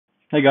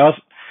Hey guys,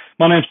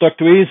 my name's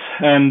DrWeez,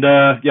 and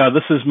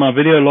this is my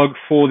video log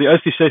for the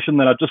OC session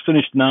that I just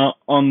finished now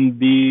on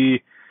the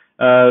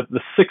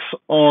 6th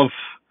of,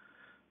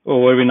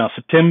 where are we now?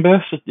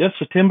 September?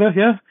 September.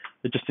 Yeah.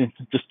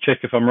 Just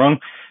check if I'm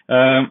wrong.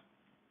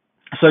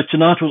 So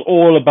tonight was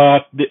all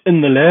about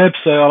in the lab.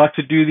 So I like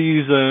to do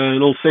these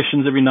little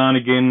sessions every now and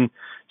again,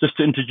 just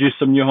to introduce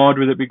some new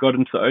hardware that we got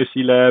into the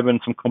OC lab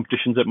and some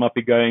competitions that might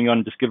be going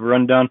on. Just give a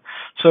rundown.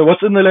 So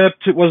what's in the lab?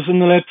 Was in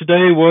the lab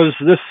today was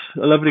this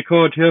lovely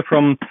card here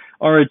from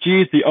ROG,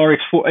 the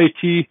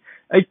RX480,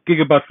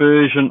 8GB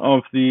version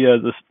of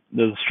the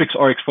Strix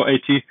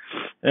RX480,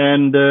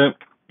 and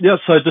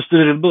so I just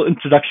did a little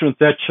introduction with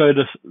that. Showed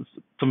us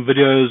some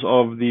videos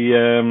of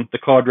the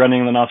card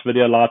running, the nice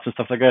video lights and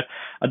stuff like that.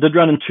 I did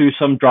run into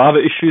some driver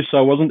issues, so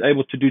I wasn't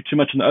able to do too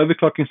much on the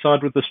overclocking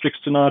side with the Strix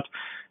tonight.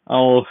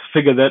 I'll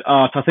figure that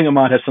out. I think it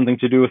might have something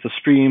to do with the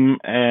stream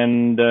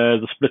and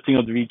the splitting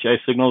of the VGA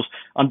signals.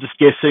 I'm just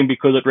guessing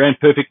because it ran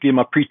perfectly in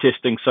my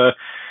pre-testing. So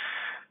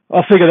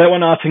I'll figure that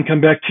one out and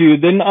come back to you.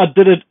 Then I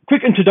did a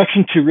quick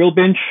introduction to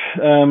Realbench.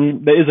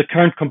 There is a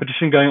current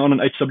competition going on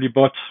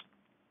HWBot,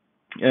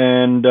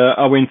 and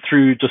I went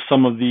through just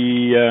some of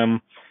the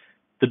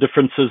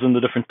differences in the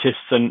different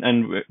tests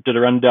and did a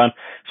rundown.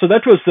 So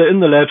that was the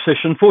in the lab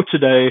session for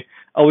today.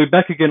 I'll be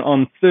back again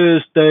on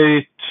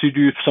Thursday to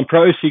do some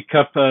Pro OC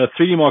Cup.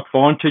 3D Mark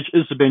Vantage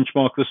is the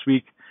benchmark this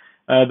week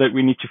that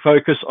we need to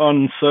focus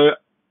on. So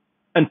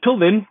until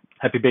then,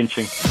 happy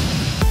benching.